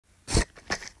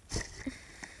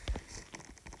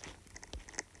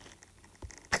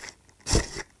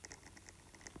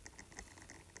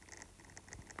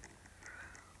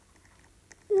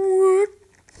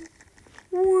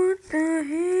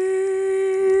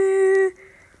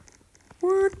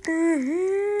What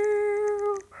the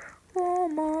hell? Oh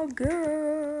my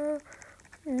god.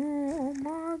 Oh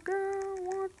my god.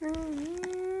 What the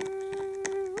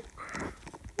hell?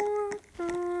 What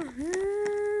the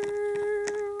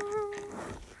hell?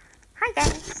 Hi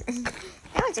guys.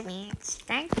 That was a weird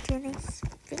start to this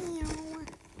video.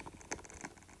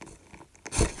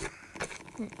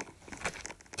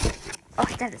 Oh,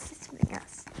 that is something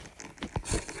else.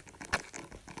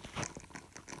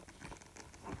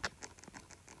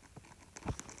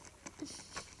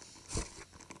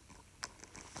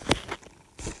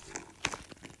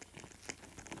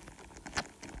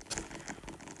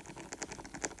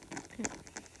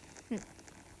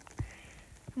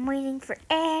 I'm waiting for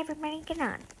everybody to get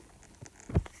on.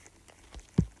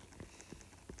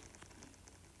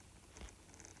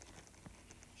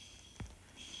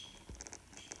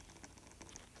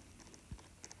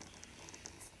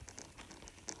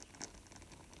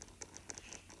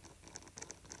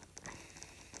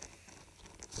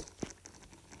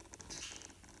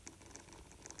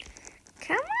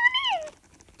 Come on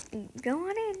in. Go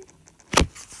on in.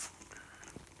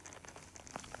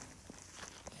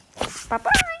 Bye-bye.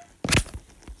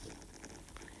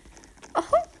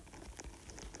 Oh.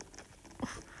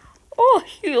 Oh,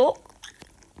 heel.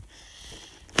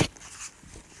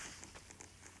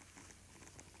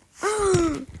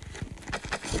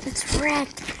 It's red.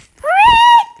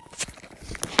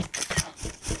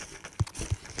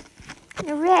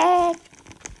 Red. Red.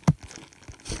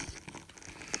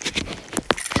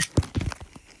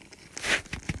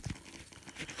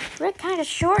 Red kind of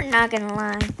short, not gonna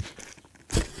lie.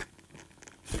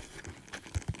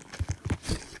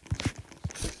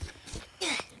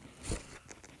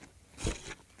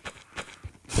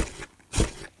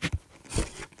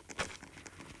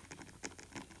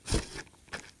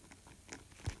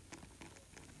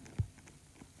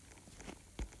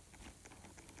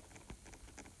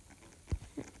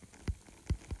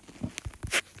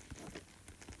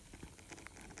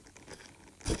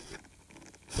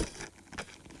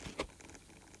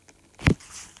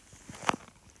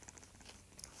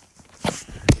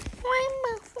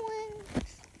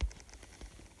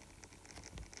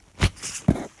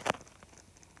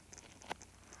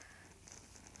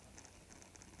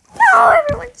 Oh,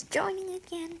 everyone's joining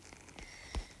again.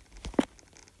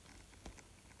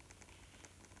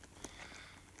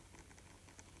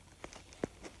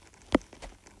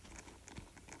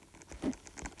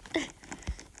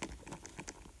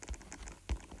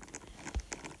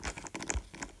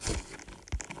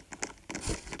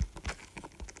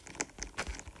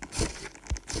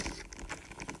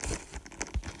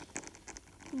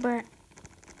 But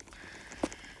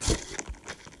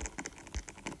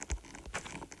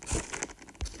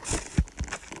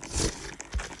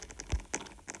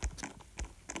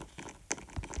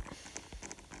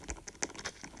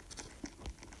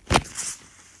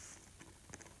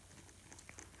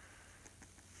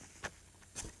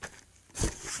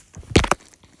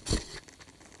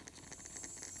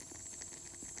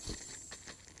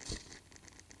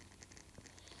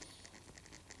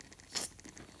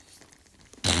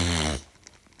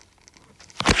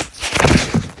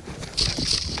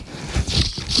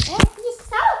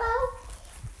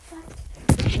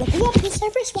the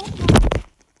service won't work.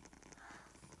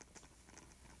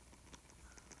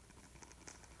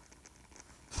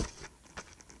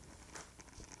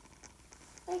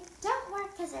 It don't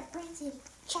work because it brings you to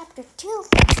chapter 2.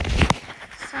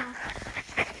 So.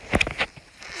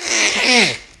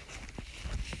 Yeah.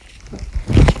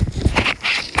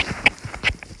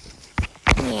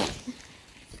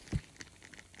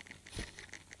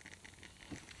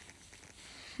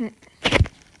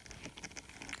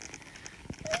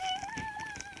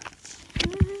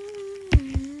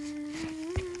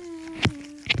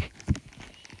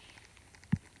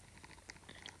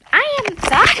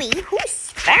 Fatty?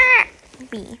 Who's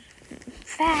Fatty?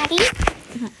 Fatty?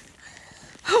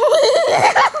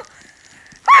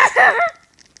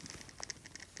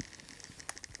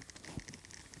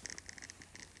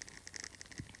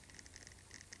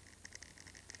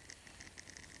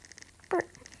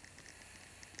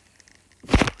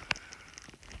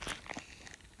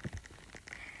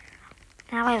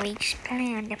 Now I reach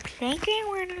play on the playground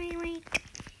when we wait.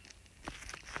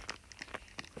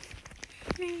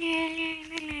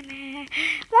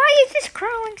 Why is this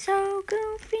crawling so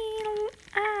goofy?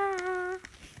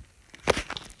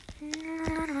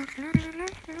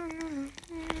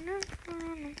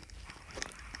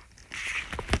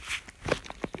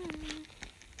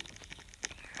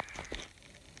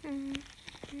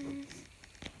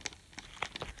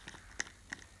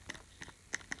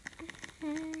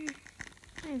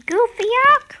 Goofy,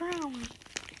 crawling.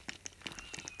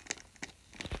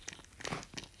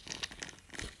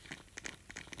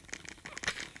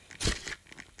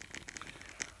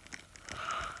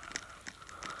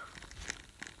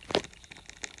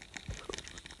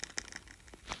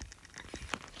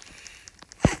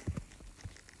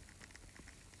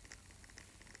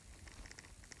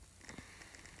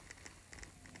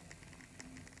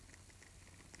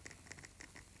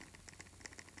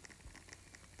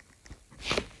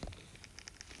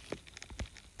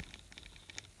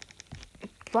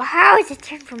 Well, how is it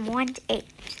turned from 1 to 8?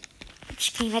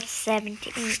 Which came at 7 to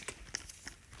 8.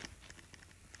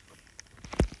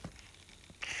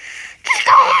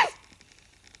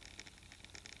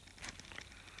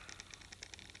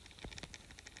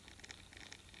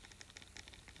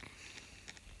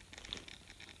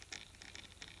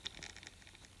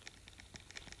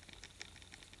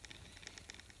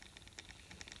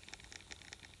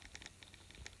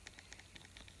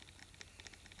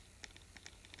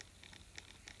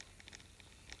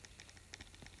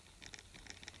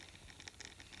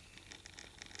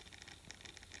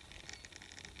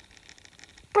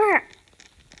 Brr.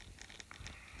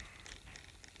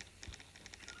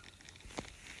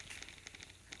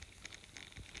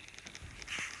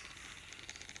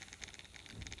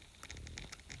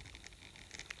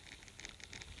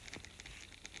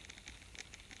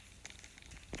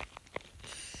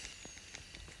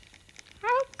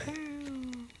 Okay.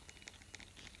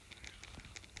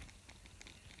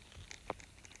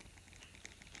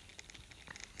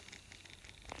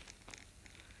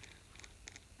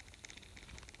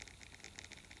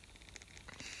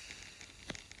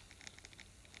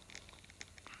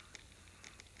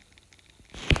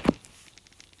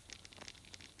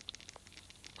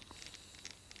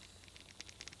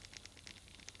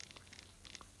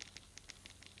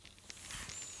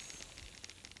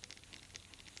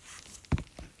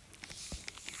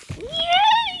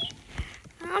 Yay!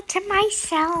 All to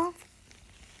myself.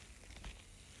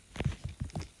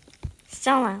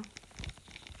 Solo.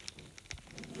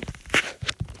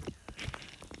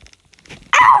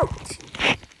 Out!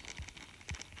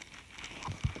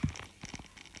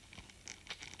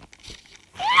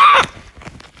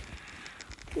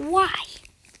 Why?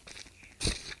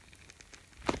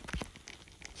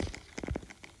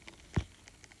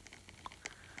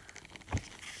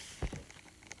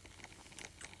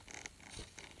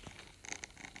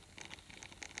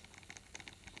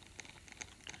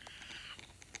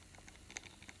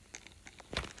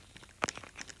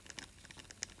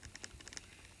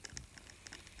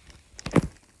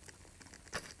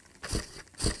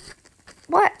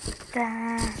 What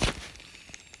the?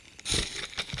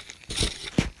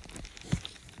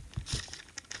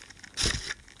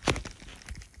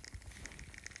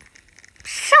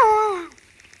 So long.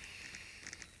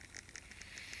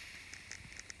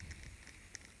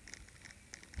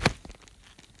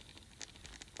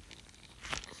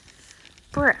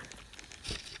 Bruh.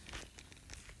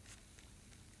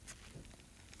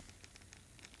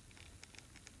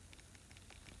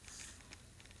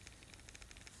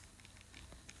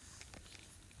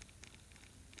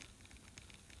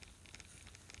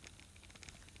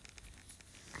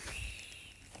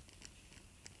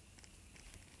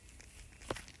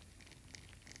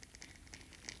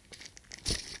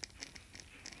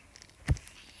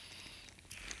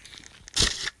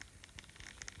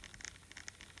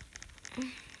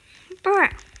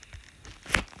 Bruh.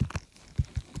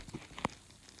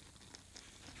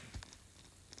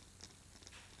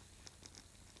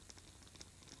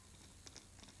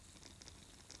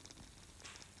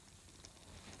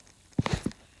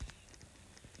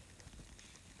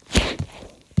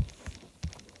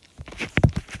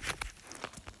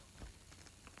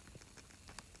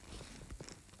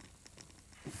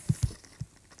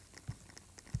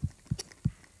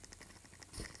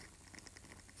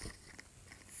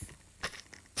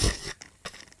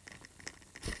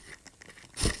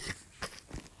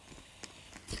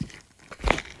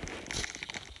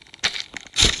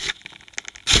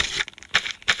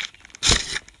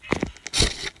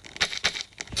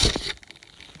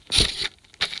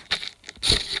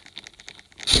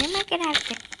 Am I gonna have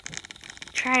to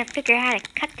try to figure out how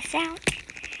to cut this out?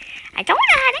 I don't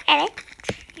know how to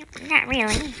edit. Not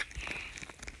really.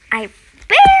 I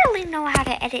barely know how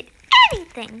to edit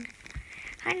anything.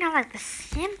 I know like the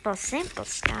simple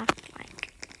stuff,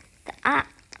 like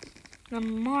the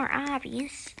more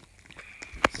obvious.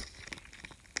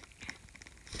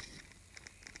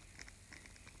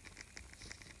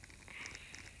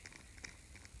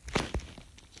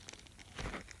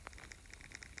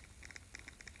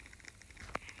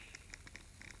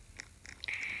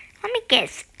 Let me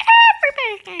guess.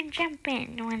 Everybody's gonna jump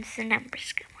in once the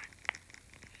numbers go up.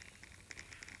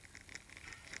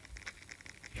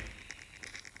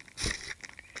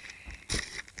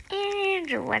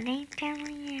 And what they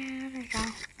telling you is all.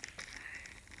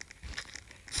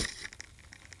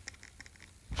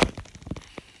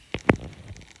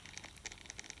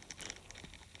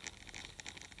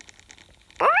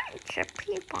 Bunch of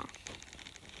people.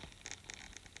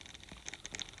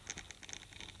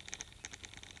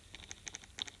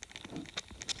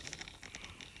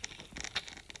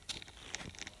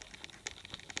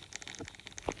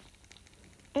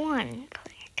 1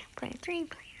 player, 2 player, 3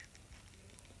 player.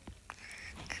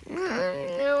 Come on.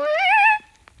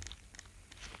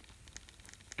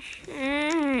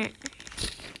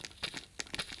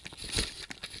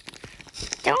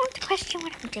 Don't question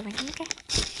what I'm doing, okay?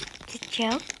 It's a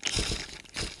joke.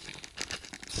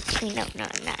 Wait, no,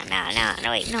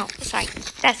 wait, no, sorry,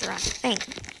 that's the wrong thing.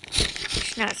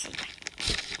 Just noticed something.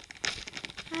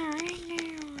 Alright,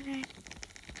 now,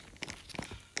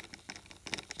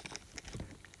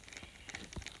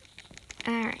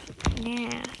 alright,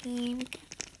 now, here we go.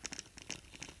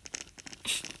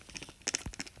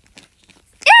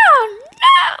 Oh,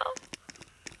 no!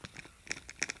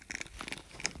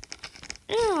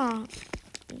 Oh.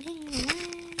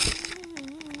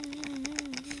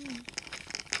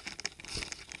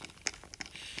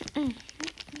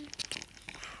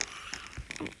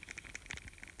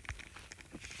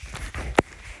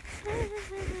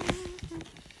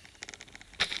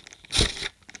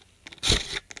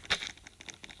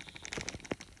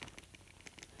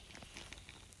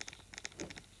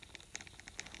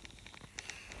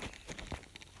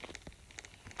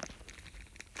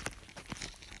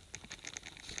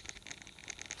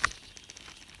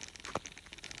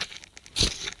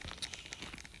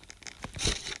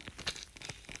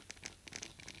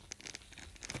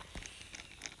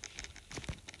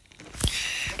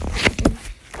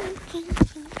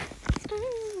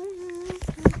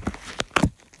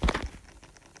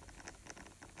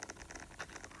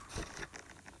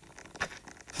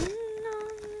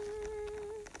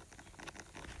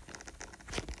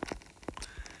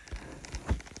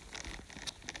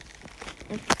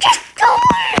 Just go on!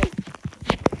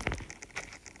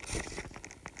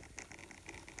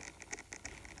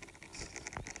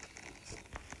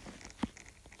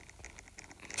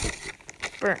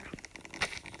 Bruh.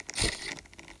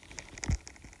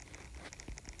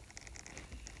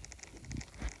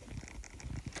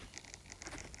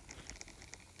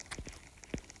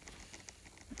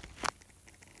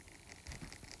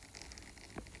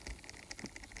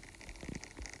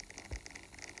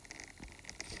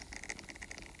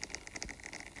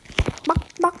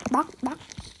 Buck.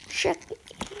 Shit.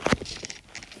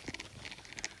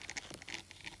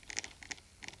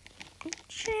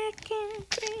 Chicken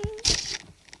greens.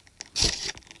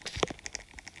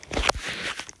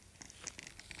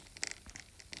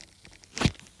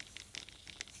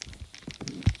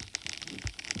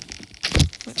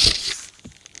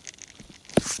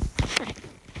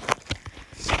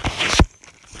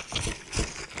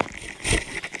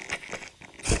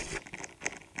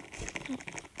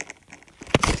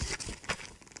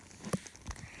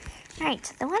 Alright,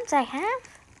 so the ones I have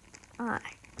are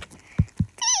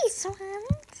these ones.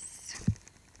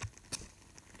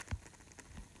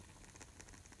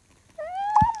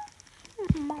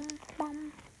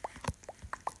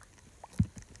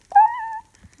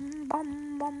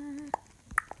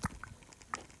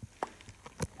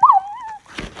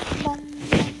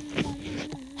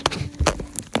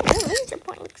 Laser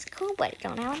point looks cool, but I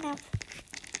don't have enough.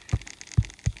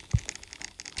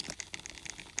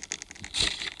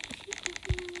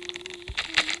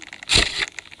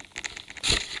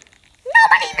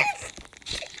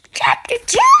 Chapter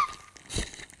 2.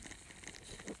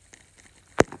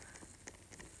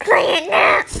 Play it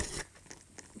now.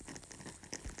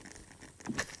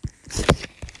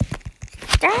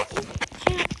 Start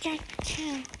chapter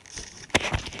 2.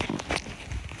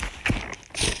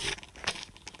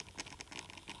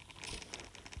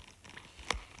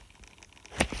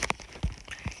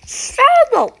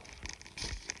 Solo.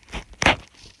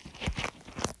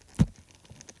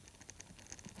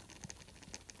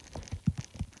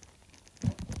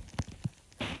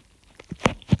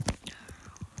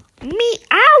 Me,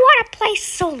 I want to play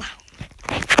solo.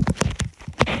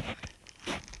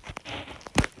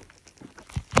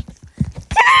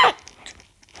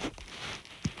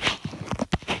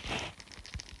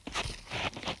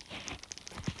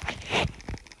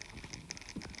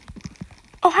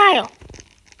 Ohio.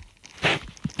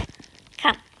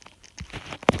 Come.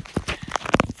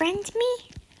 Friend me?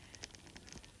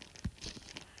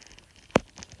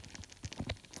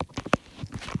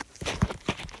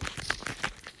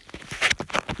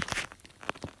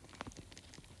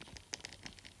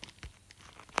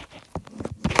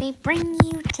 They bring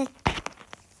you to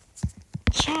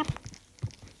chapter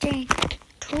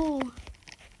 2.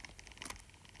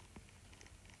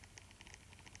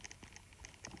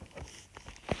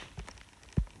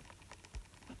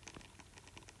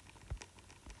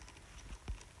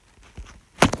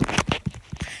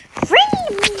 Bring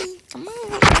me! Come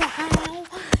on, Ohio.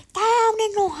 Down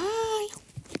in Ohio.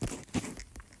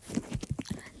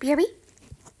 BRB?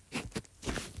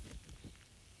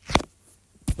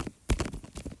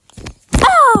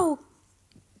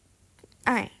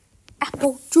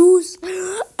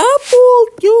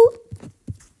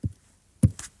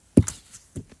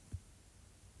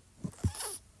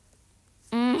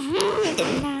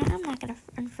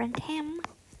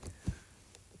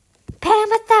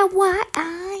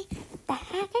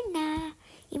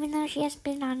 even though she has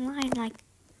been online, like,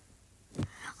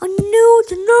 a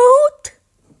nude note?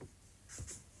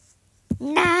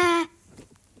 Nah.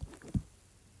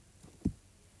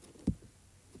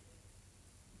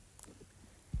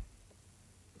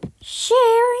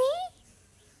 Sherry?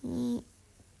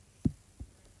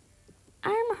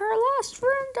 I'm her lost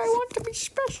friend. I want to be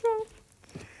special.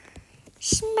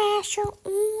 Smash her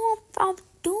off of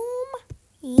doom?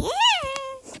 Yeah.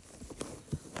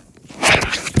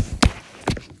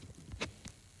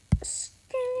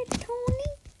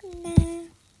 Skeletonic? Nah.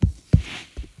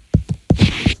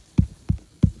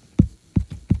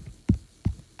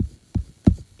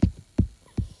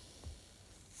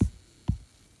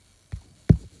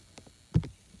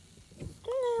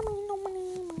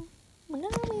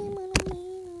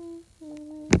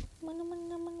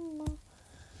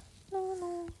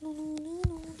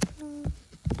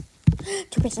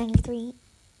 Two percent three.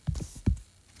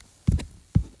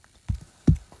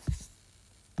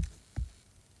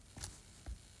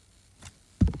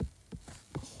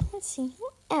 Let's see, who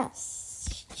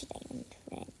else should I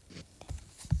unfriend?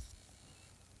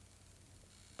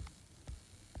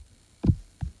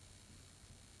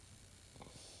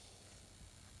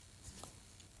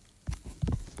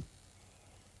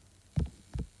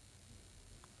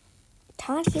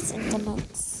 Toddy's in the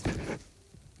notes.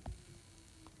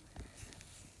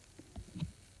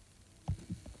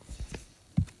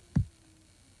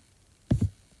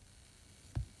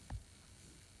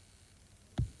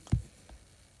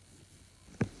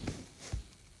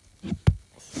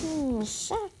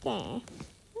 Sucker.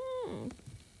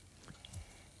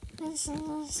 This is the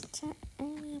last time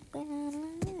I've been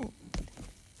online.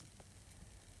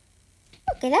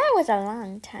 Okay, that was a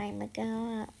long time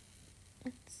ago.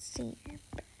 Let's see your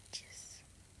badges.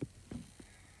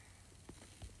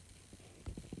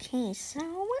 Okay,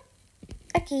 so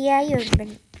okay, yeah, you've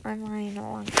been online a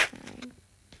long time.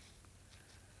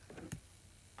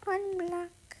 Unblock.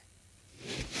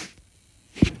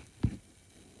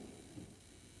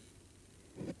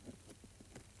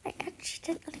 I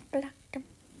accidentally blocked them.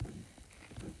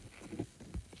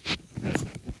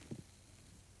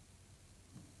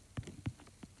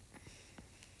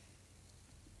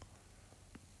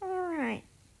 Alright.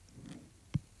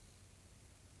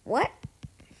 What?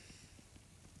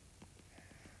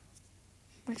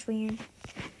 That's weird.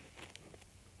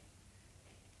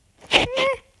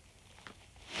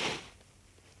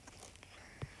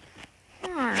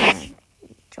 Alright.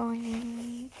 Joining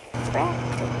me.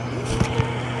 Back to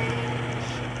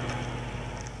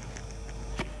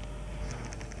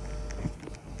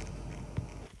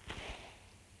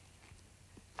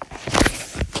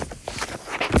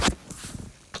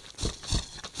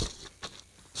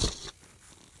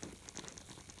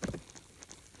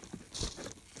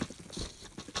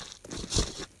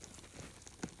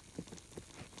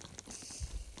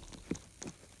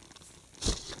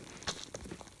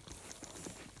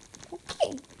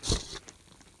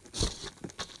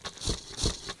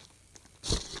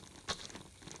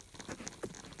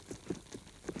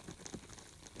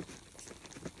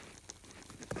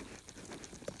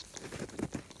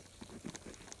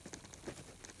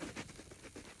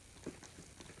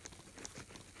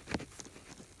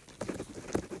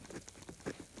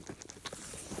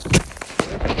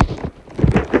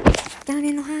down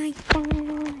in Ohio, down in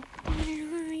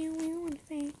Ohio, we want to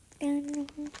say down in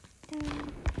Ohio, down in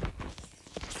Ohio.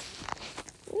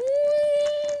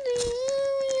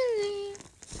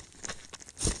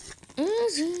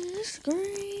 Easy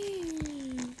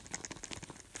scream.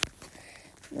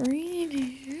 Green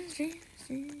is easy.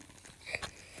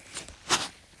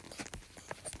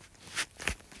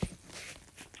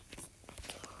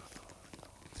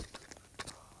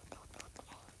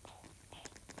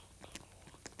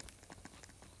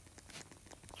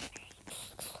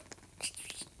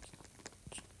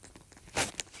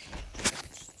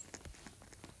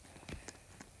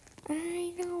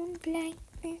 I don't like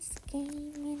this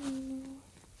game anymore.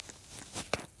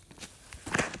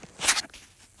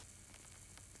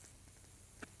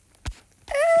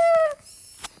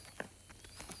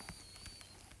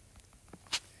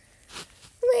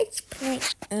 Let's play.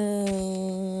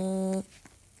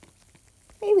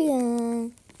 Maybe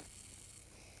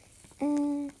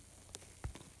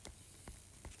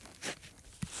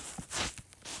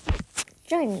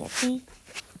join me, okay?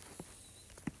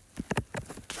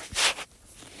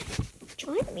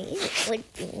 Join me. What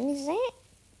game is that?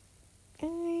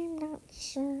 I'm not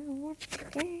sure what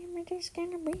game it is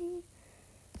gonna be,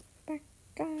 but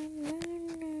I'm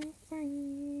gonna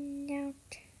find out.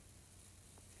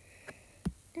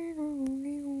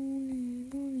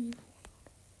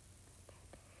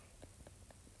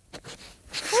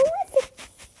 Oh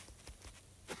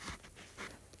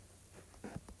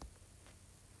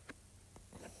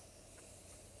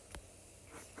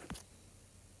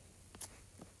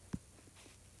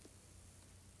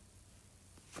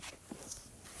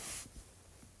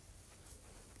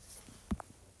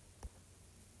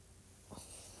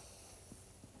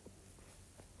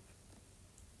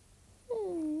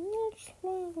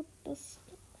this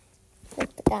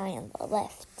like the guy on the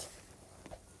left.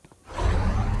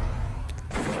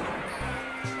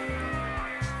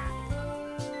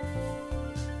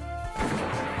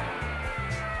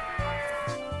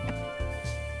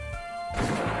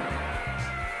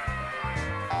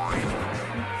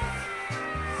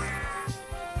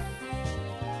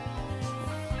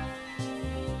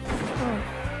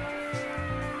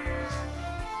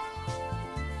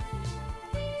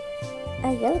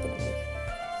 I go to me.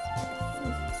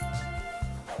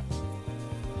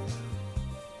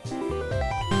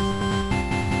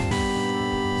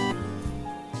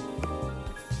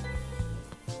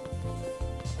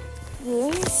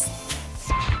 Yes.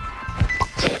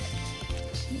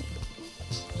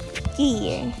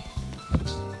 Here.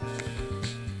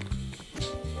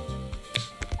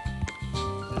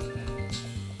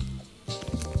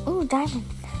 Oh, diamond.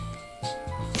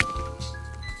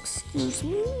 Excuse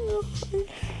me.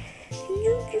 Can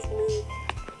you give me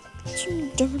some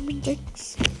diamond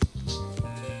eggs?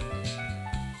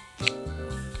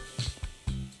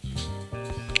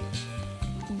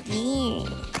 Yeah.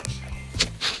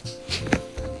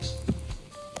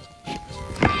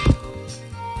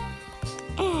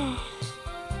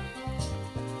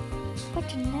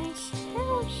 What a nice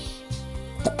house.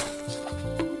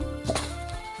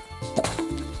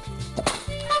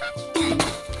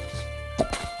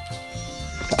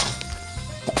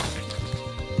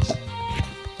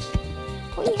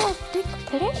 We have big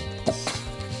plates.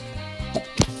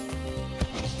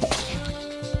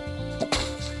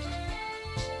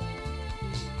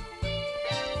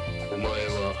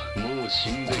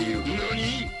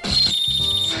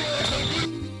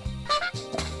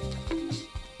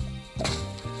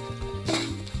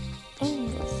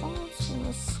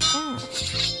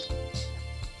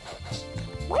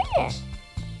 Where?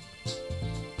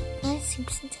 That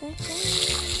seems into the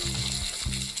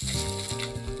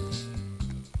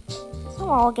so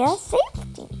I'll get a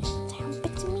safety net. Help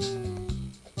it to me.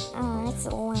 Oh, that's a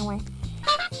lower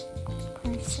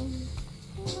person.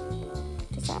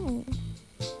 What does that mean?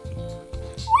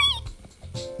 Wait!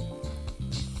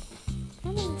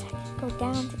 That means I can go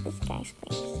down to this guy's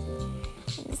place.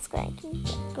 And this guy can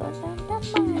go down to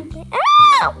my place.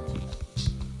 Ow!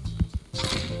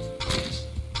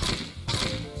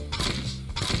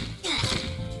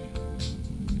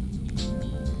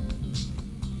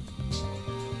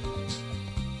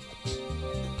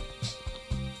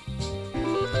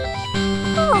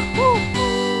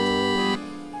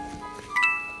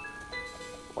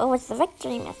 What was the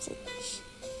victory message?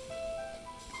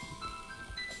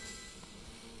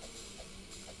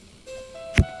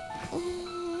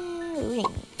 Ring.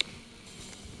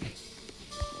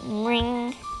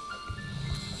 Ring.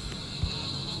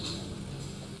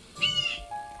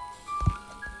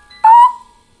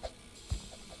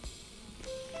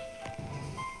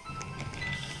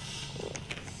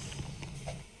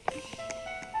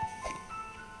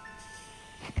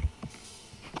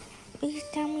 Please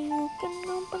tell me you can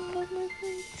open the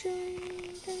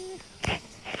refrigerator.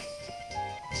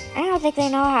 I don't think they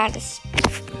know how to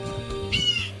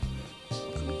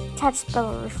spell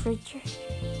a refrigerator.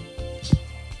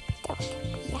 That would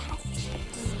be a hazard.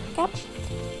 Yep.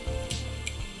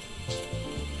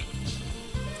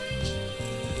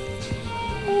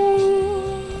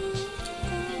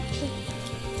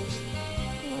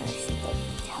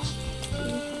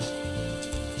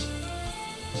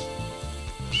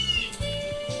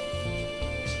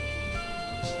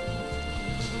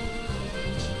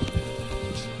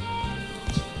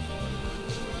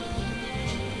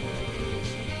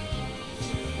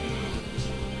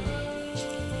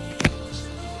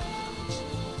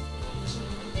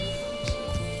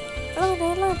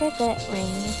 Look at that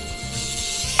ring.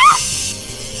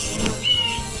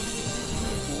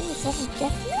 Ooh, is that a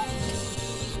definite?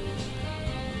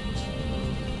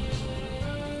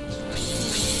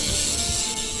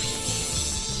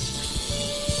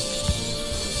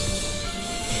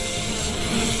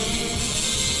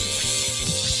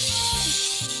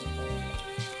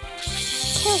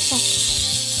 Perfect.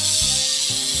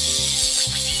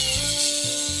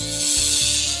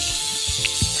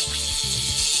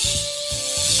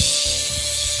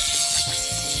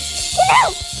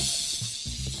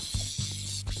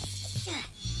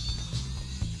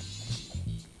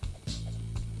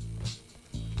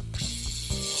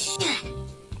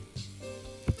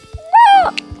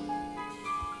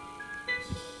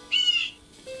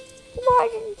 Why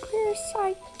didn't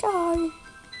Parasite die?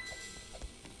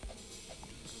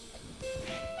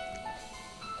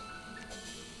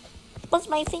 Was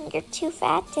my finger too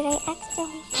fat? Did I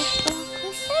accidentally hit the wrong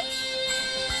person?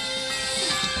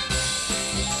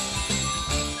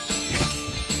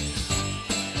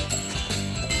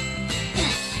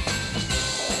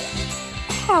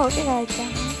 How did I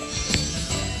die?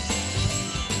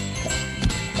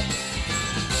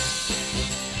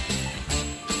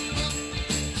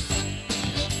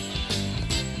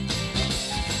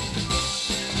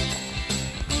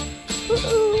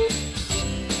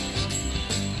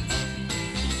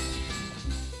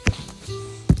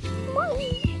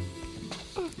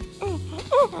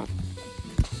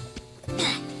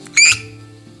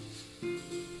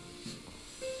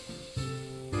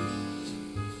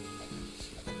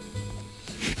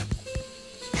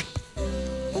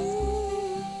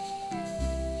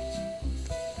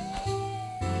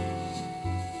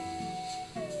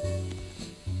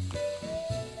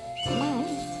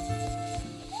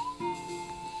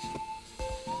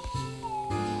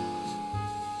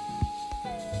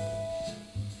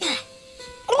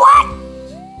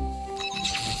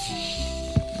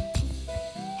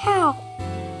 How?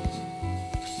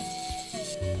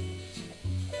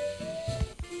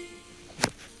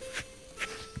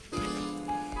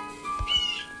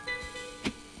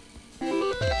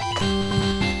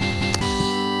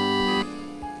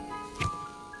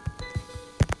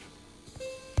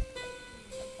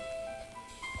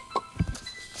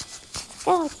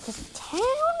 Go to the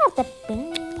town of the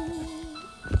beans.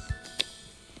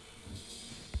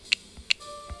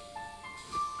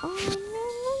 Oh, no.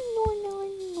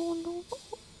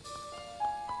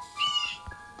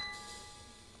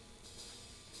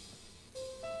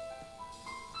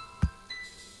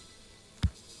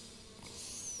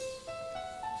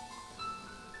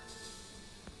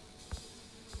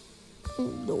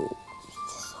 No.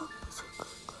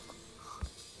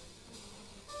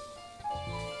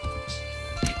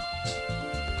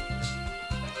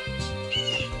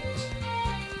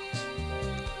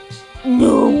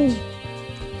 No.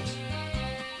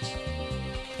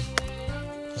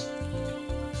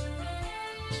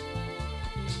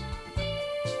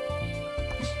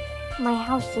 My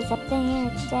house is up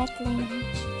there, exactly.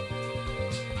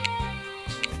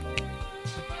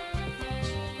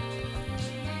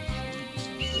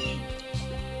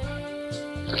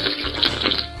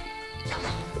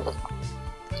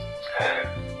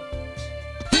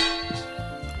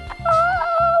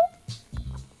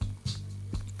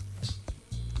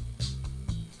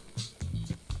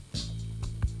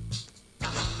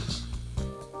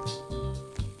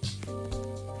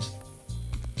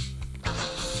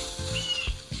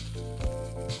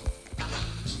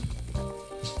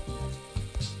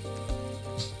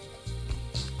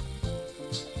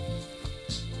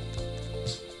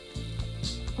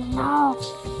 No.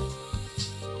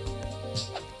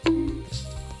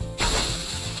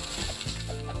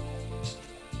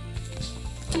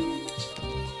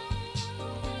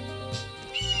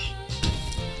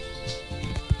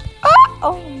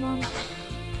 Oh no.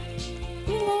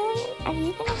 Really? Are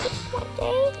you gonna get it one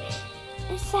day?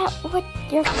 Is that what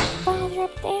your father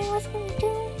up there was gonna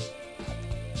do?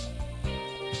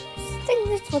 I think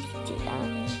that's what he did.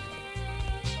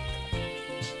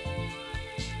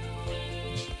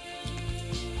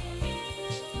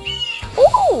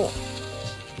 Ooh!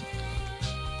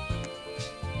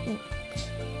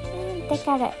 They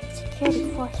got a security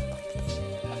force.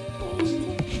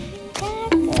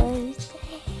 Tacos.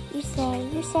 You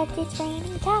said it's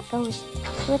raining tacos.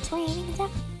 Well, it's raining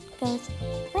tacos.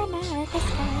 From out of the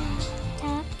sky.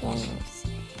 Tacos.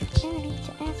 No need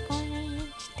to ask why.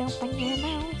 Just open your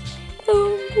mouth.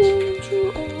 I'm going to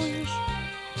orange.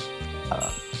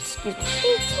 Excuse me.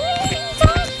 It's raining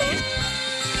tacos.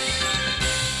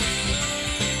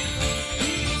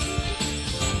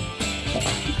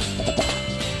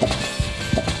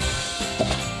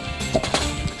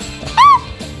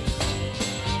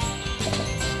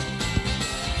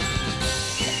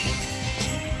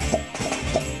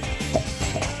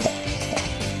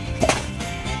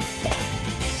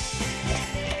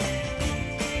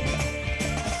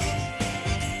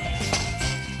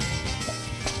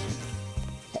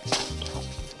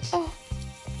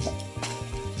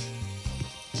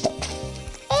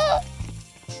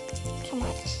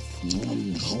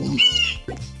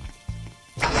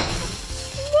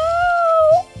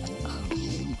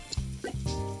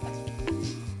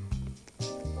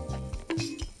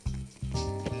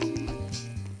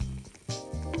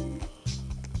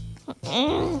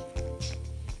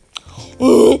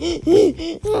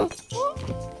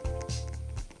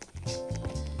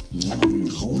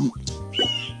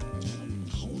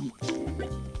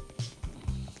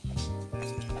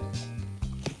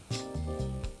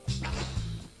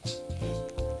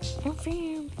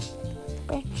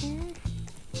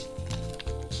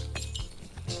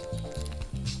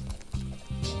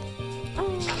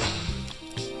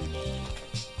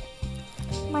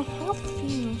 My health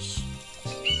finish.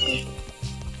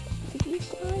 Did you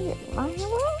die? What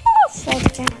else said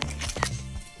that?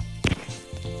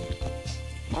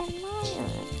 Admire.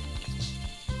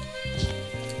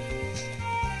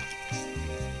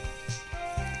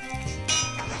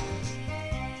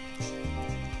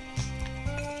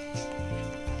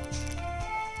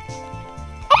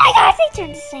 Oh my gosh, they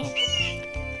turned to sand.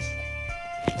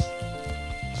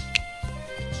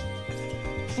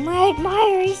 My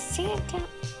admirer is Santa.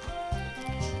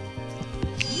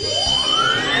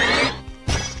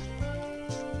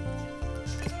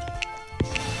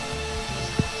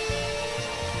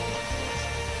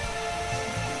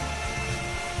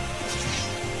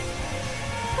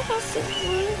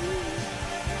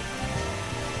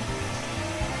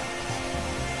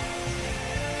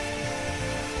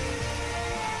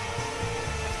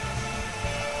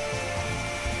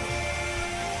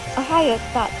 Ohio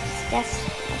thought that's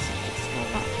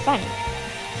not funny.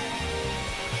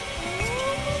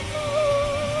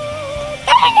 Oh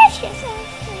my gosh, yes,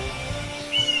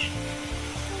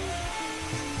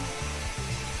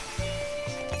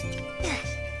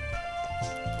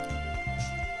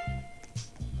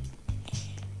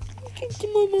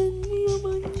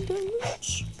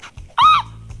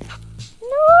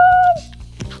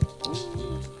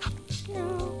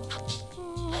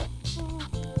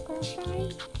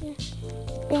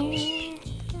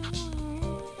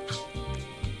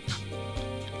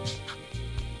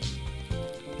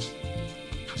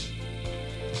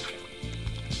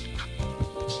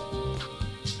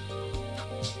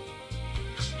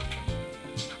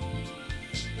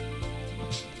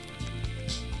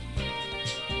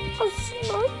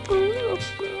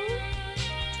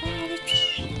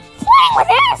 Flying with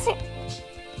acid!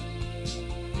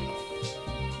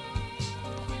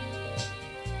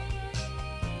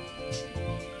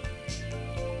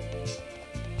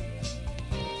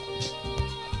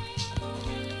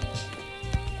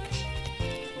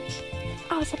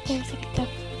 I was up there a second ago.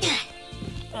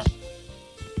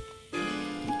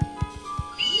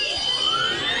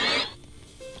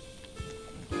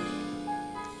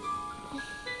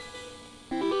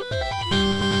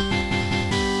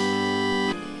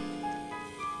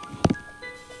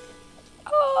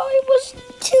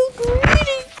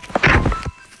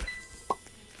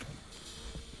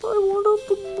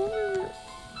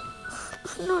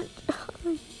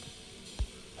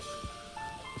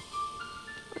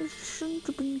 I shouldn't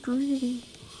have been greedy.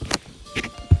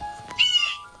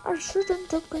 I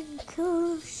shouldn't have been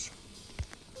cursed.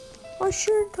 I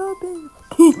shouldn't have been.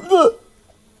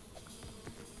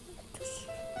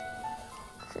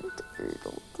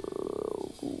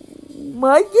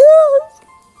 My God!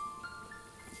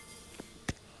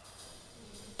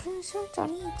 Turns out I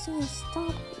need to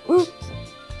stop working.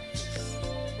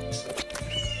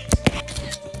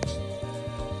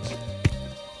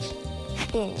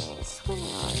 It's when I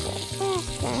get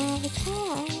faster every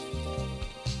time.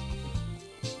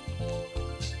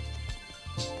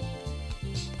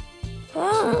 No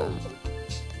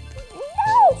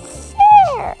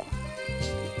fair!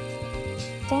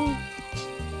 Dang.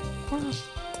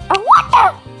 Oh, what the?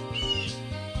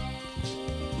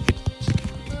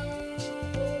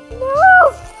 No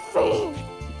fair!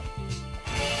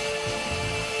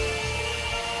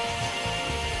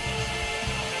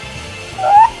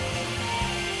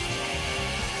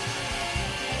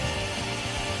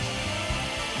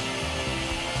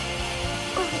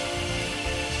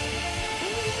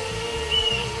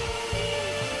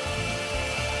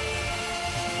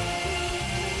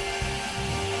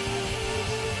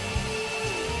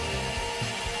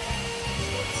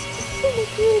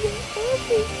 Good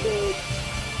episode.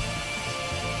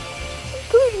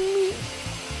 Including me.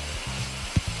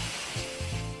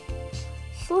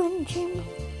 Slim Jim,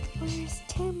 where's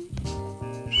Tim?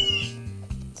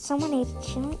 Someone ate a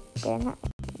chili? Better not.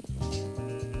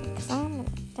 Because I'm gonna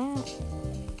die.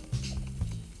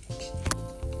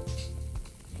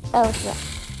 Oh, it's that.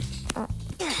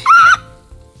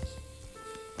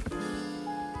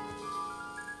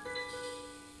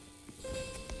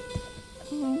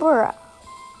 Bruh.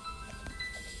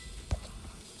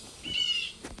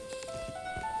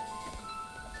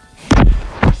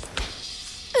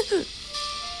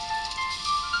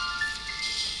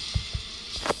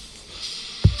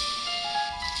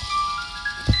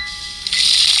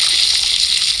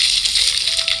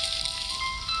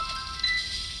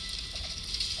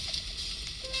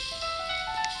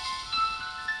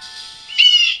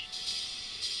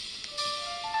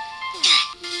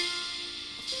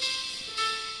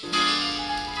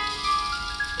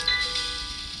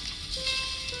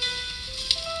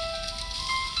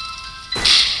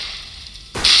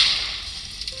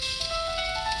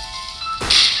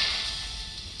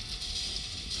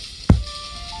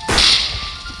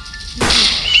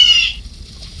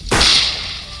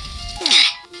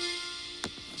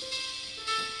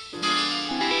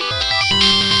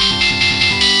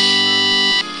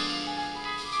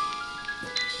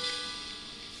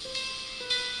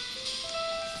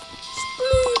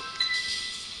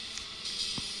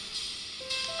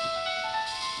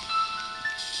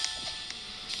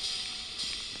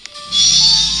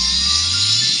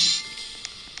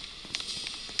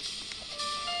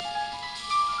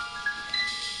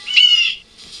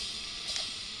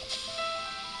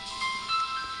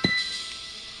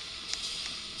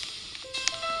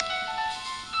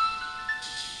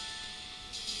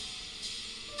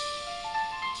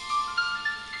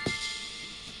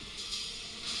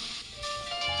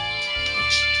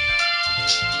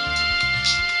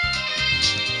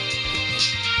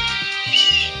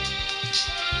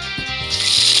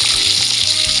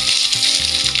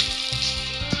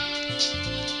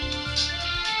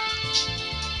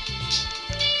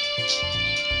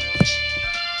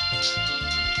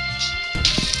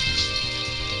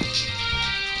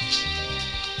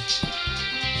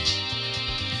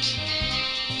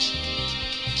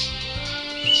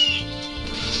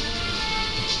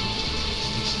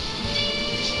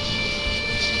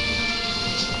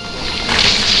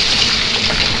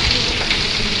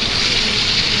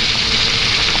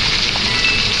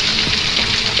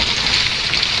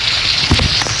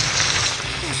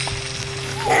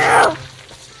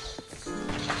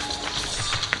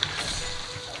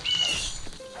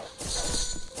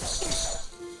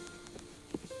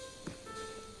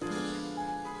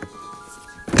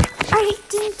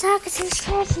 fighting targets and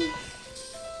strategy.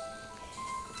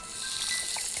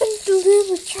 Can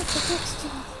deliver chapter text to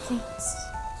things.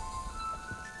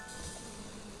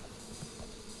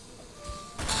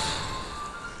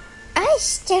 I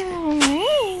still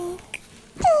rank.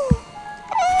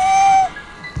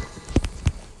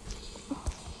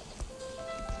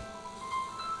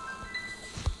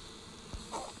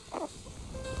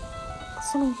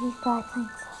 Some of you guys playing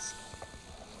Flash.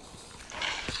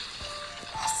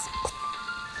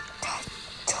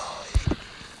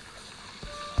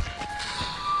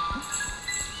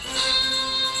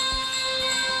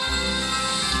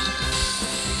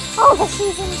 Oh, the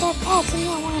seasons are passing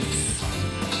at once.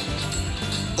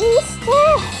 Easter!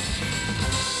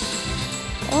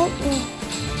 Oh, yeah.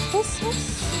 Christmas?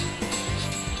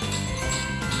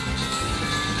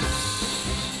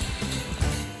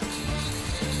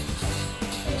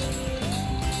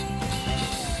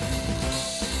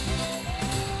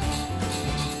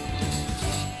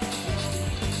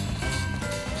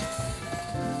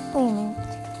 Wait a minute.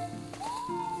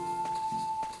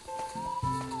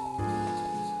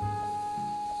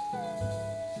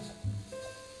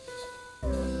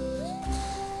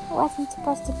 I wasn't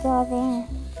supposed to go there.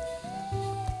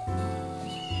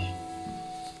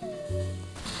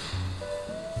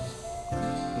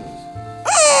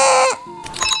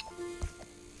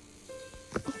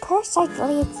 Parasite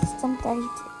deleted system 32.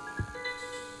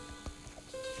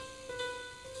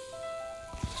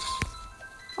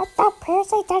 I thought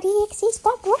Parasite.exe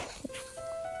stopped working.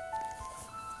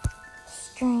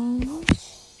 Strange.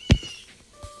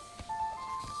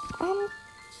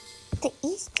 The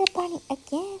Easter Bunny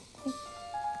again.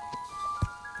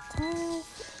 Time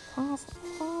pass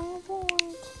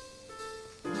forward.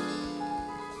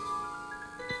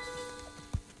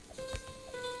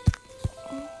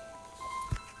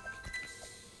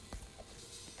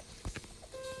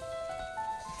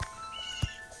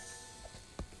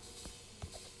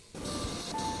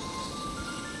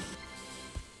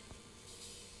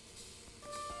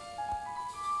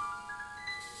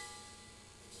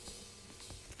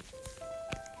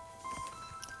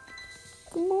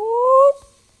 Come on.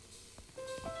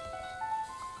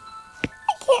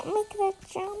 I can't make that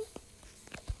jump.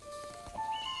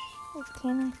 Or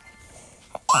can I?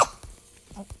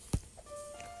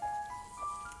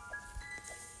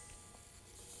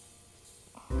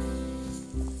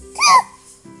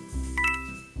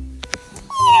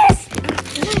 Yes!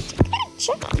 Good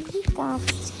job. You got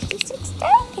 66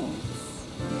 tokens.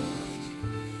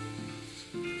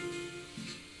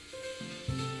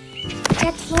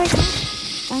 That's what.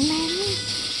 Don't mind me.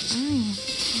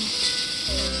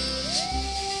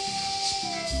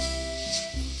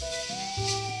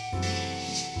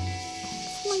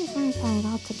 Somebody's gonna try it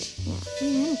all to get.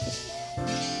 Yeah,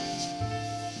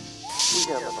 We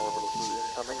have an orbital fleet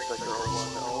incoming, sector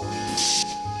R1O.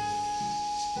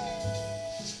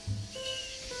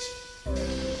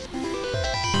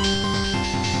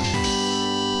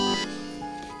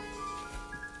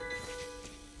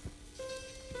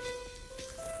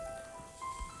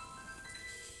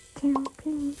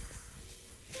 Camping.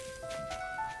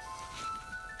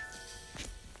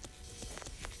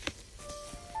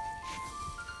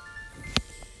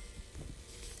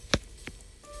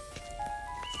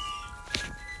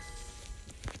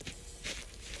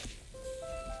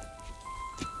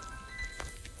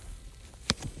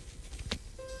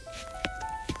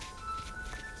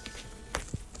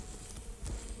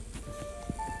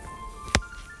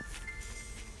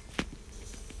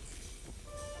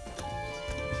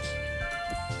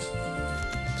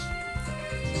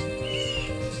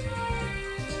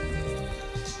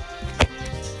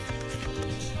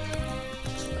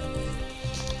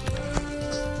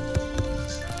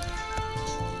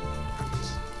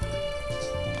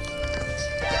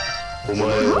お前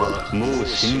はもう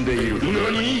死んでいる。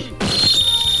何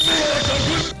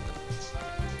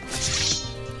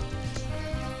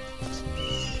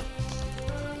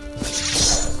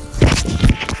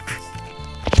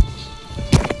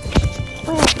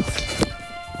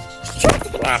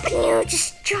？Something happened, you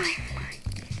destroy my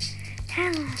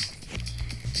house.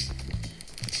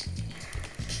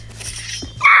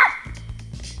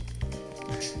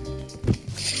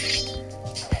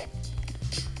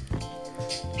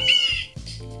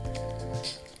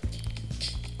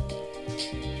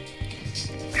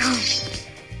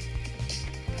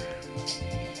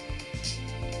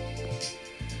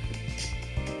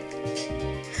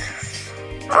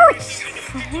 Oh, it's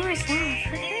who is that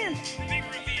for him?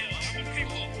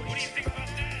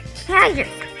 Yeah, you're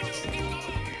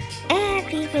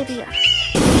happy baby.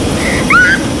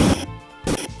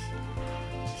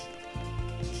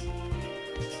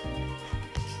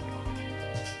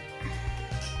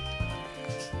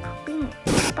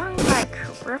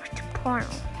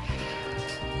 portal.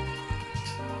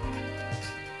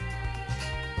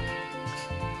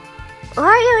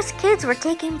 Orio's kids were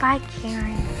taken by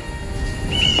Karen.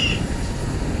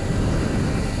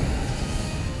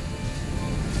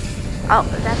 Oh,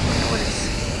 that's what it is.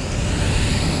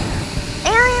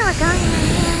 Alien, we're going in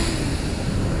here.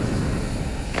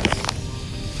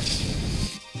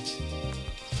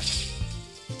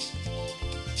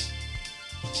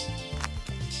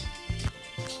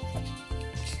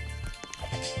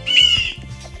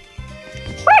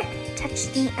 Quick! Touch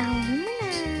the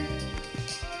aluminum.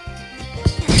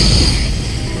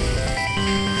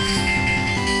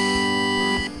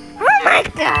 Oh my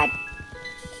god!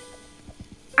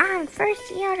 I'm first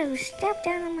Yoda who stepped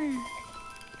down the moon.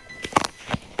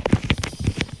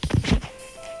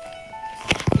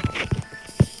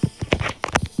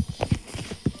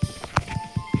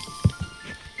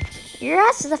 You're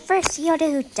also the first Yoda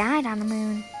who died on the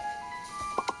moon.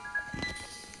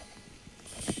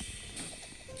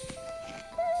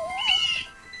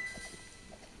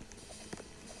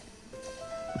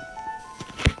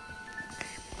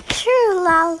 True,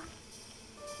 lol.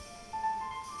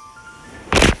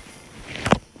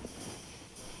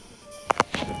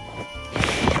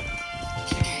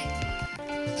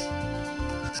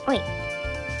 Wait.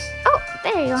 Oh,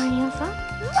 there you are, UFO.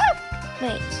 Look!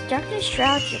 Wait, darkness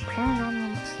shrouds your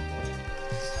paranormal.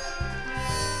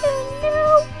 Oh no!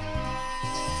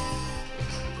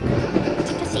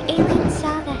 It's because the alien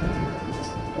saw that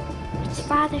its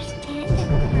father's dead and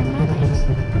her mother.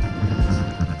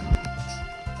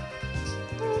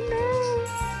 Oh no!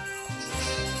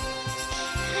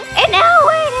 And now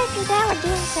wait, after that we're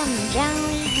doing some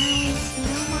jolly Holly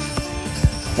snowball.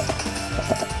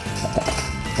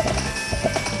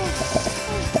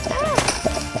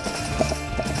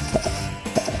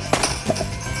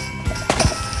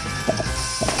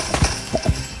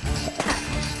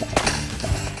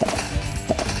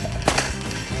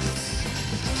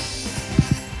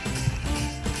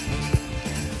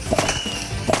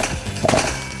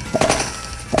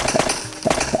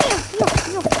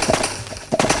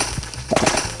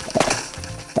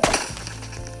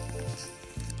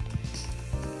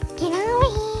 Get over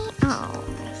here. Oh,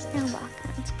 the snowball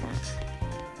gun's gone.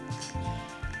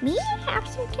 Me? Have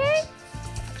some carrots?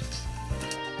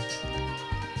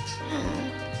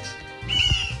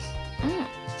 Mm.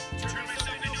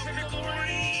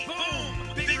 Boom!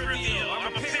 Big reveal.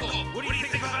 I'm a pickle. What do you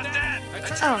think about that?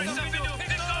 Oh.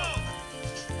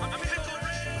 I'm a pickle.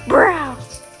 Bro.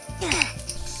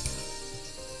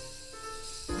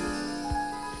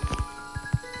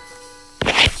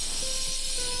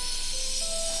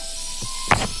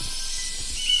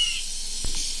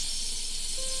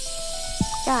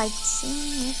 Died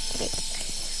soon yesterday.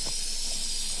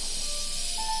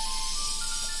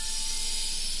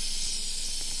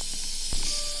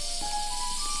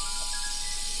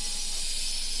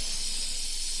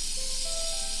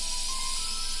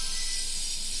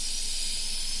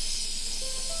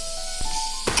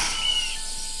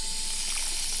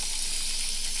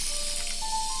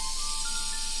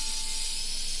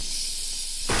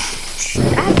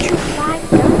 I drew 5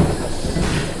 dots.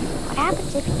 What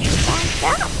happens if you drew 5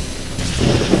 dots?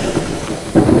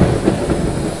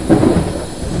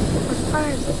 Was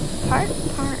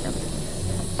part of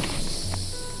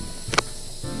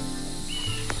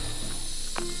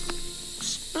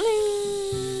spleen.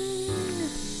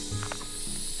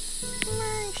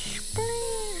 My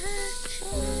spleen hurts.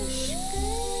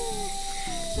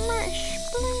 My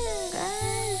spleen,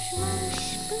 guys. My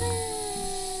spleen.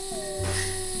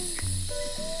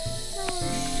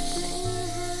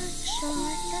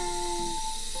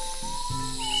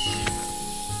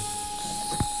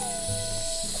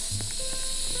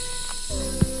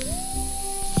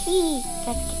 Key.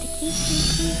 Gotta get the key.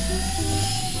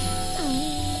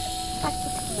 Gotta get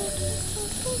the key.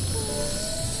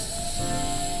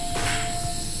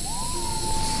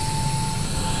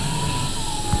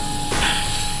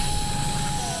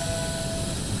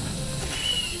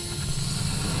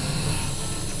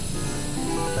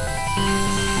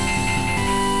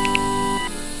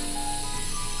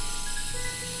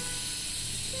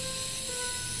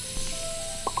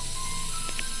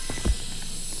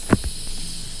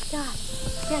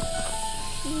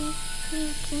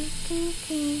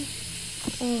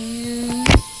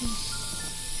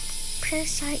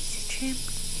 Parasites trim.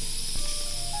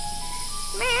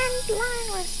 Man's line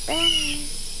was banging.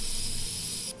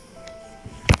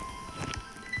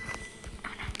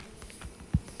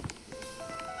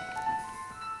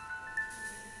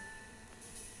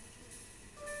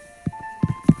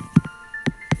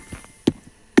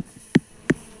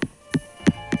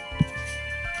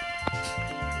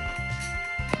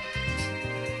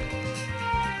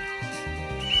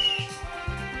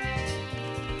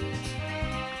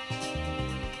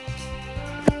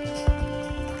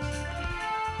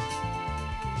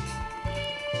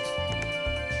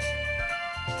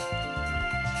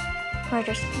 Or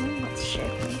just let's shoot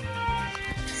me.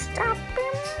 Stop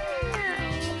him now.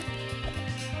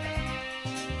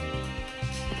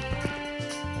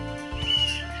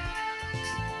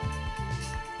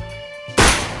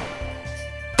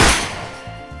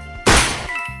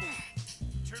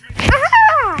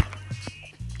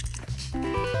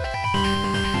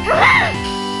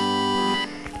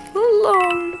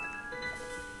 Long.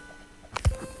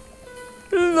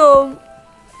 Long.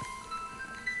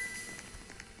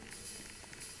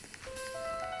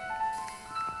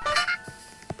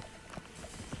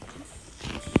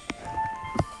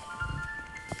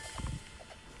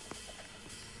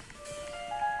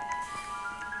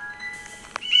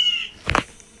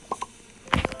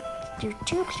 Do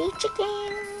two plates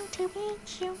again. Two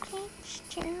plates, two plates,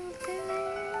 two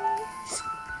plates.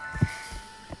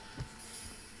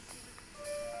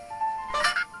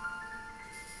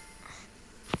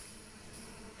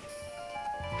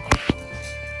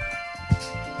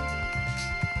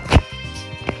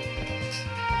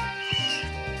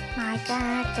 I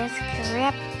got this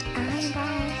corrupt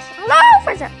eyeballs all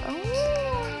over the. Oh.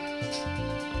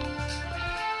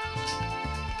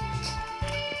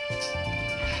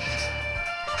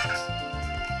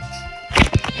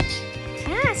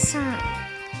 That's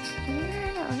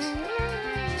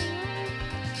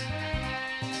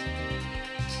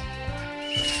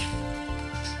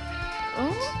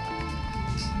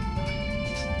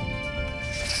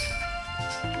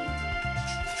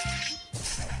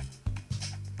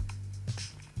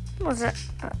What was it?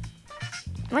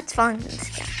 What's falling in the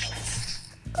sky?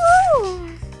 Ooh!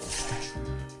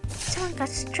 Someone got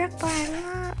struck by a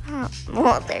lot. Oh,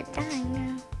 well, they're dying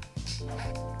now.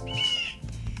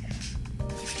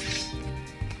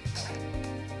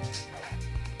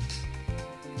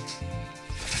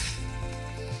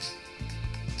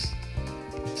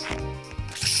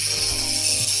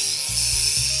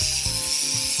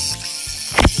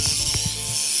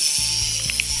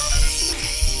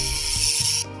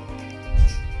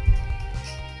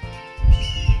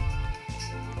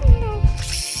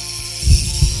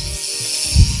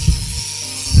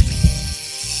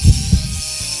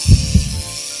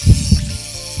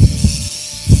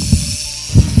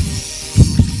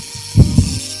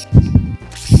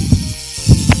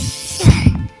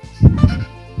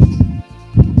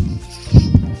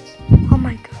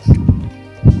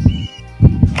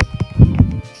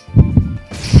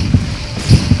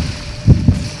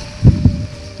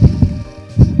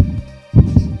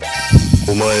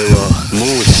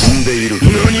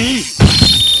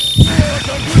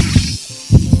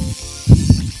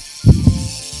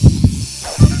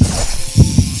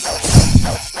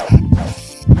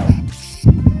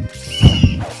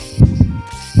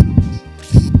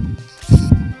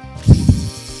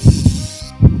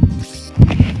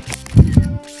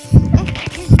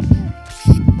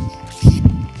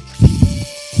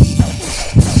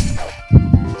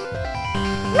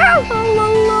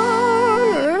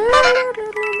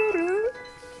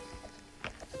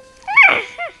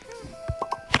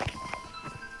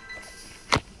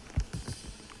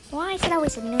 Why is it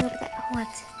always a noob that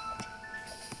wants it?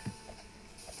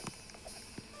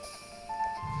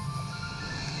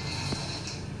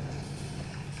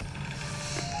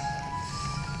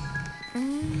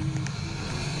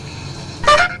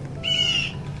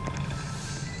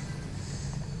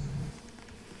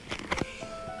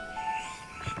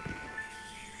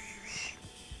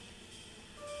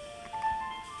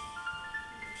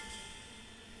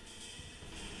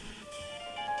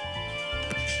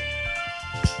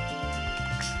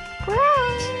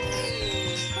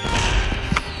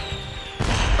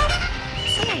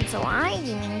 Someone's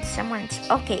lying. Someone's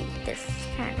okay. They're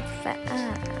kind of fat.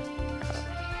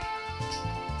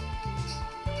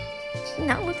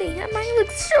 No, they have my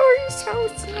luxurious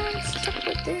house, and I'm stuck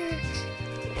with their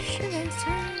shitty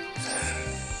house.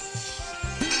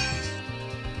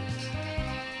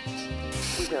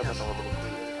 We got an orbital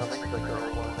fleet coming, like our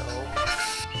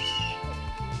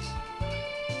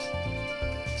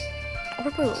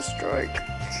Orbital strike.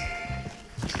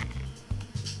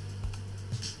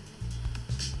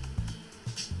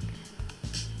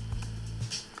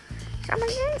 Someone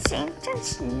didn't say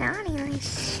just naughty.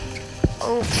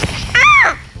 Oh.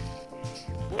 Ah!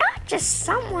 Not just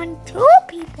someone, two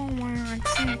people were on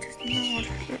Santa's naughty.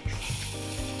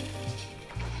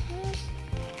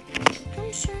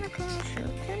 Come Santa Claus,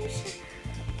 come Santa.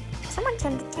 Someone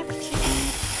turned the temperature.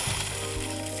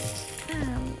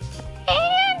 And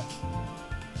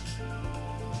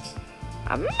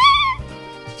a man.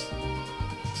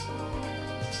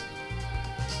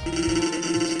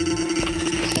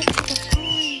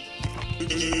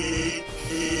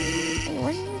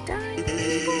 When you die,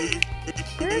 people.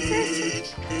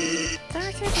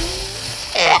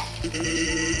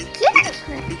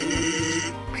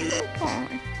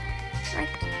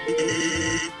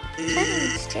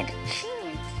 Instead of cheese.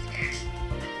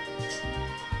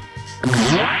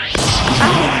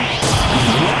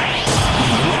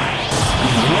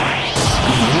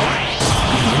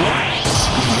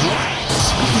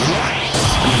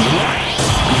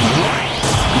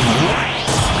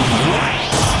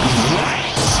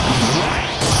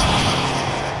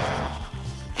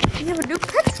 You have a new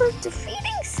pet for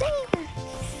defeating Saber.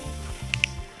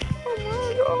 Oh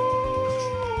my god.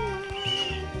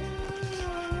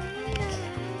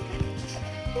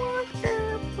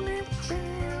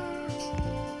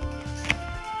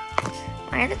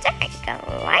 Why the take a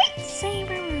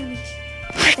lightsaber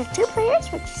with the 2 players,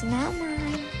 which is now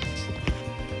mine.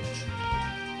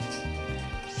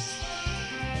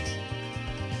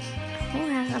 Who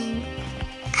has a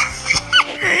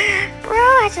bro?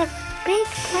 It's a big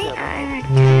plate in a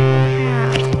house.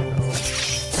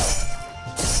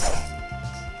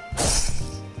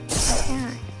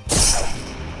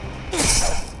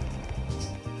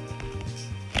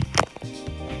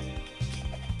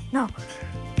 No.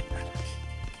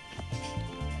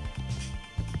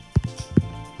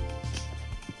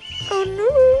 Oh no.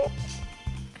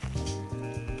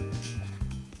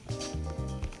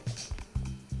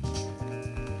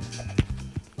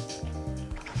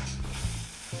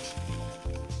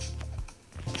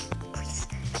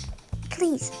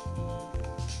 Please.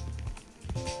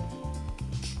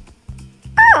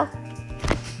 Oh.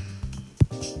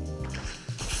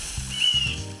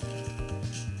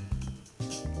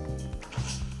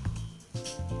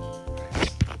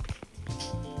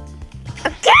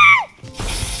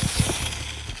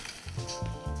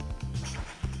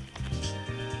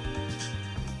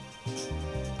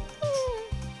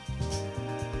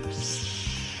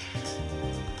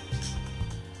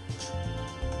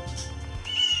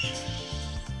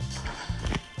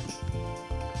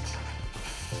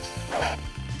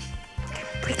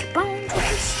 Break your bones with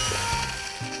this.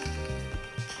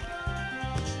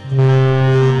 Oh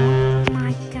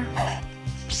my god.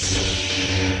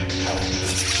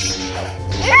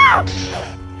 No!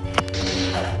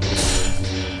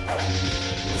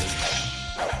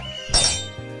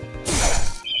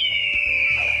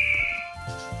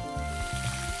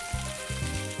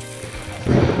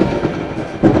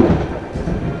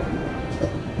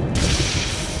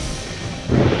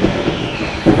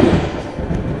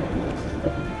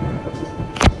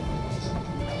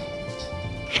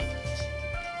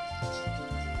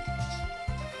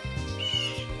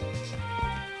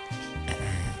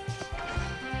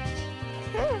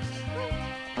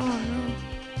 Oh no.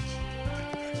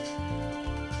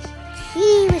 He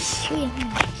was shooting me.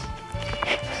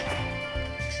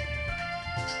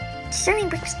 Stirring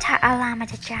bricks taught a llama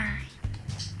to die.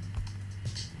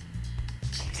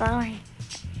 Slowly.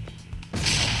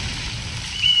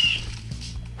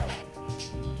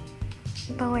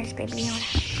 But where's Baby Yoda?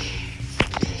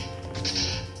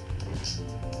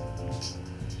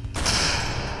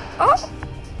 Oh!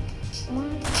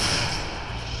 What?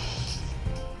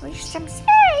 At least I'm safe.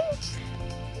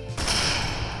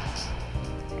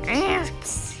 I'll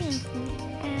see.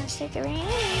 I'll stick around.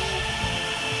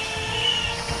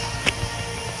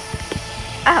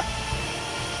 Oh.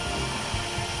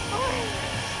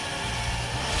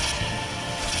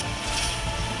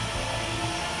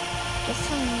 Guess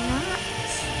I'm not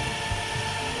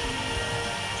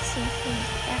safely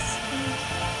investing.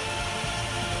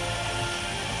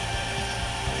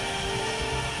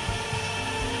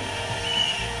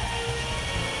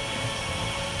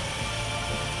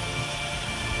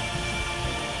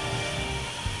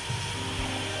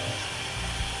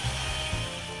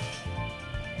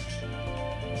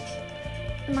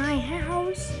 My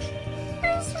house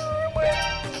is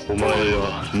ruined. お前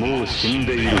はもう死ん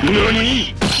でいる。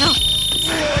何？ No.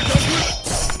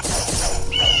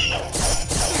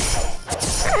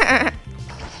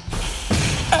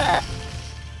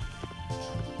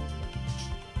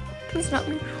 Please not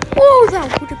me. Oh,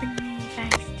 that would have been really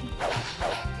nasty.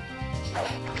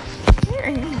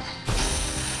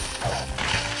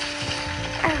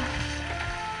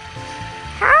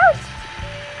 How?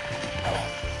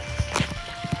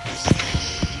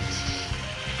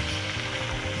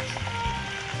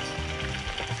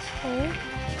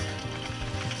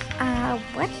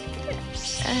 What?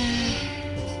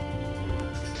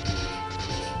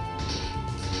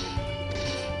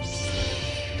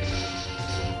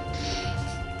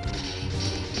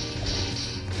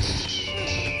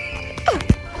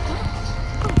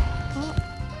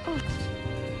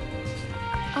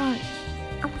 Oh,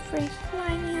 I'm afraid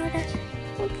flying Yoda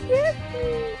will get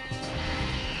me.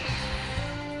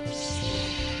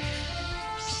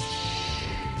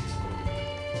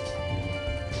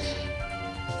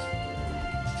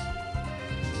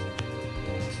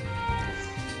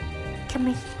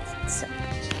 mean, so.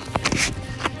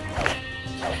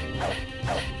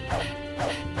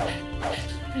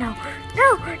 No, no,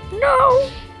 no!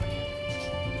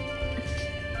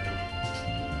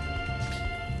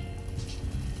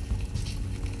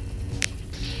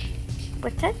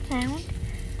 What's that sound?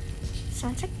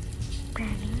 Sounds like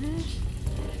burning.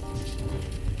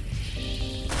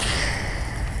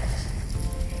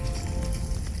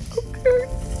 Okay.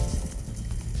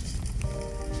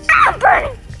 Ah,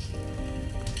 burning!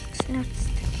 Snow.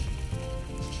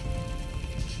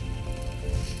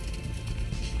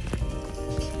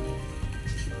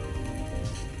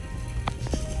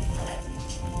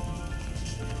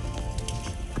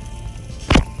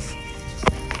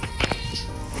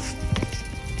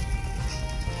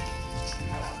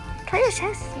 Player's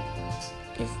house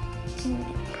is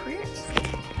improved.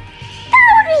 That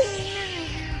would be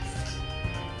nice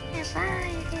if I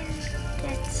didn't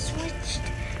get switched.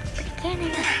 But again,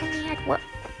 I only had what?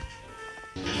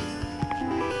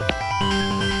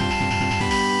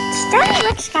 Stony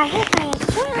Rich got hit by a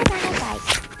killer on a bike.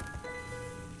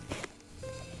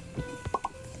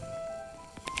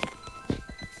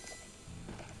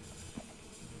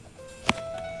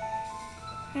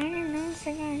 I didn't know if I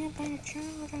got hit by a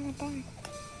child on a bike.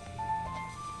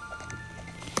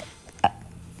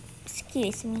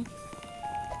 Excuse me.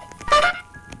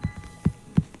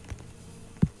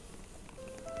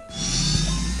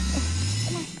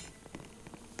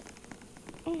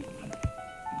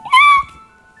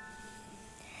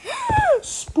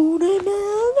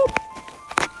 Spider-Man,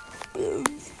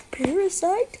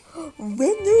 parasite,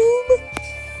 venom.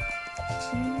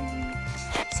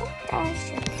 Sometimes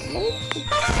you're late.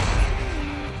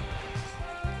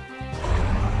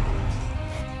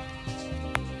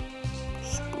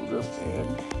 Spider-Man.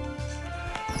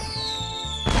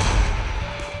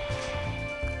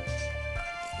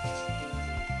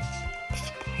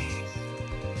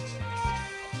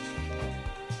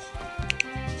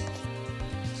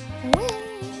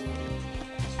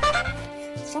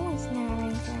 Someone's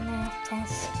narrating their math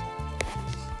test.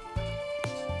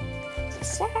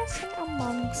 Assassin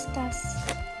amongst us.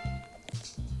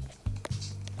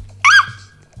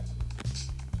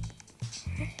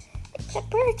 It's a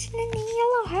person in the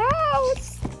yellow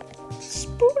house.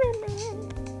 Spider-Man.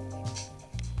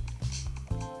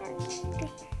 I need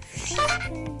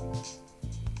something.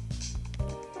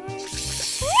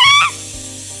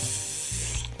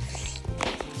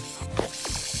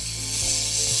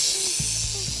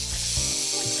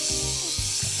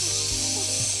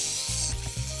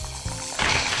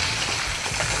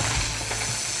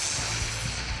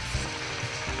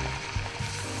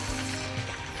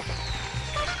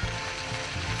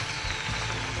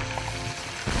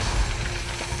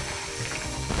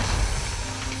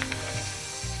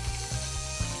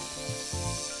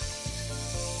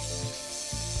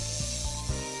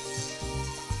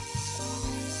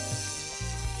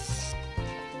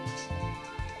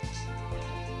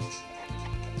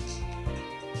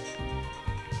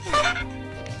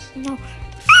 No.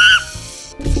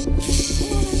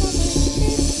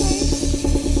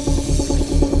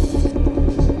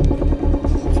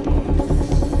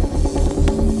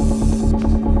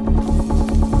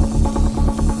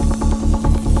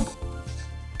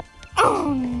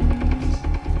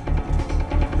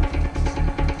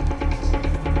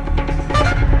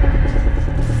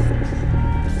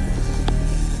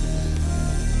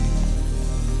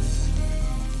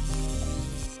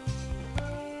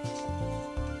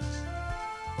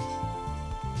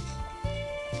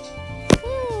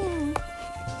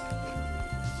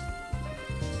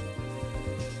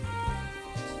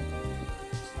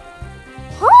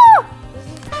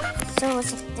 So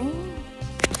it's a thing.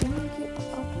 Can people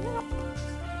open up?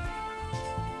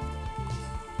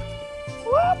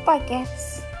 Whoop, I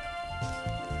guess.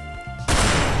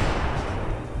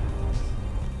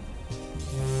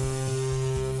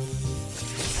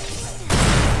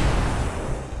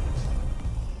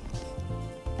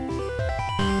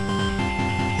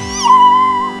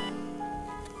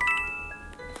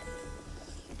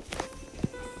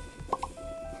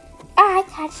 I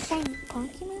caught a shiny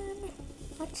Pokemon.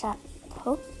 What's up,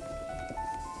 Poke?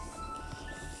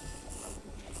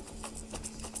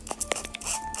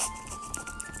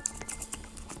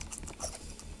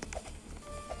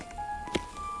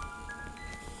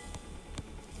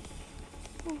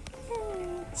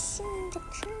 It's in the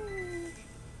tree.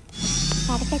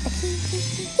 Gotta get the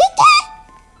key.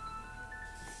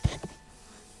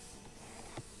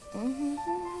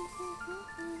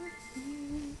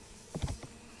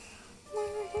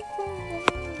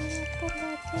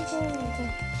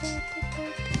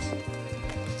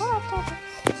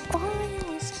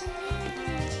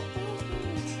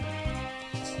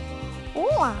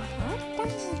 Wow.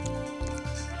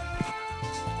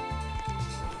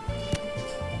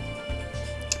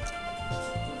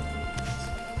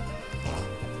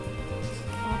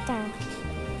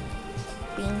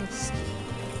 Beans.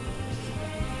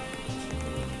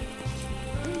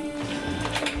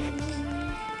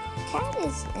 Cat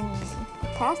is in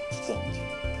packaging.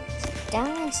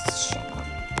 Dice shop.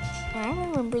 I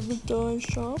remember the dice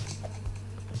shop.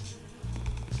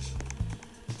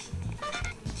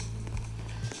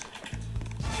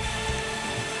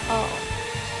 Oh.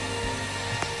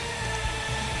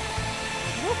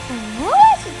 What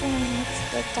is it going to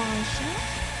the dice shop?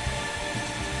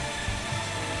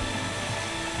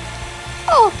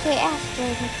 Okay, after I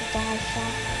hit the dice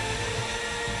shop.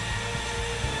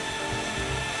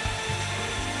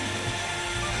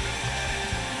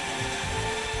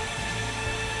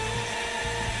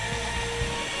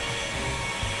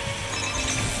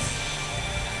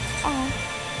 Oh.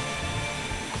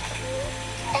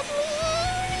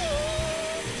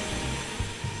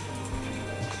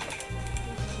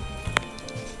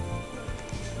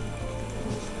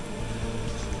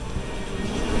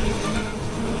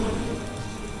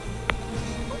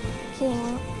 Okay,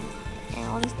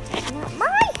 now at least it's not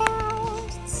my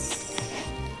house.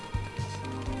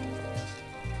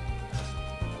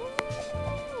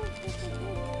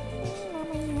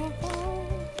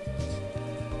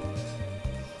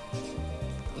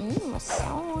 A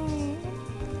song.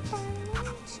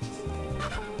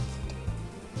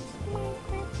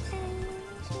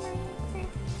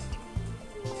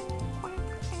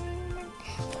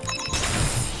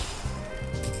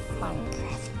 Come on.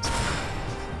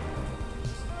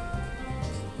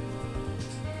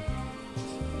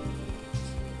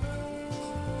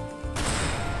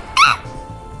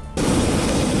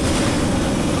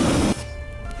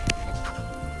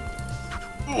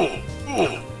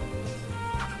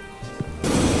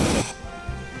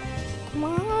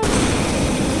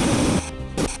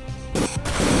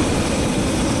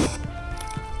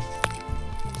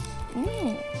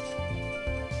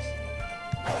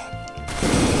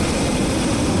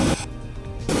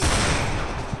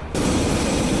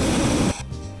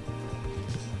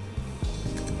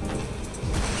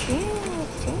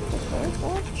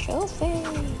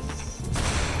 Trophies.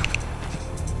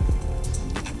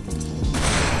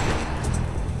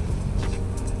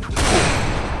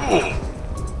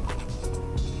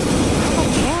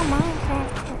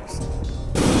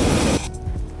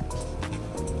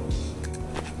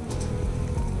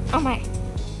 Oh my,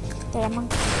 did I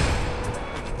monkey?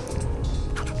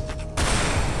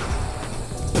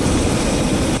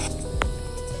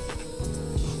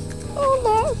 Oh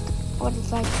look, what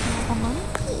is like a monkey?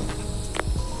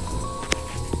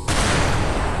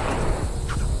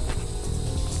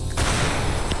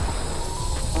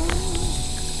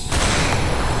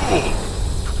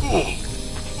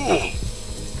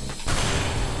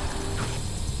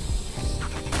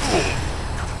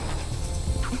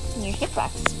 Your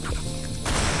hitbox.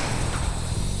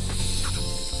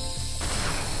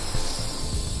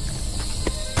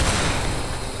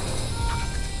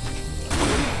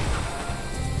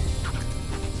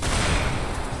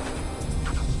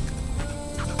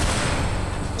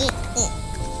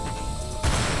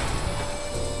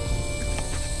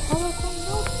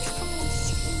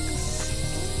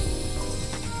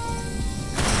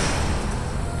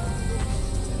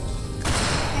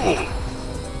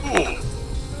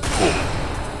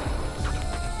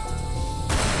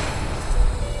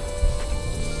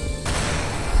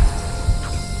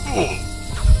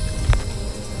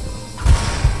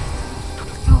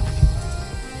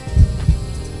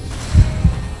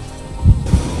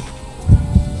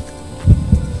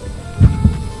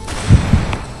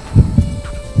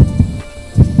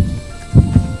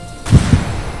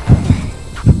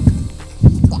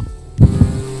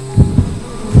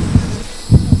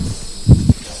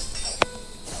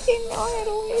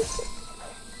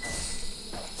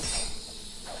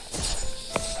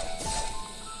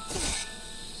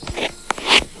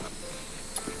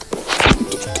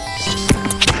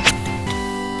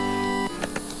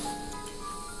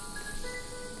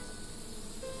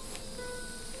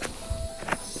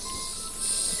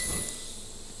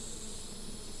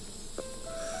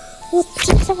 Well,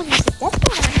 since someone has a death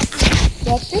one,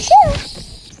 get your share.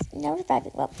 No,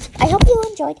 well, I hope you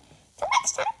enjoyed.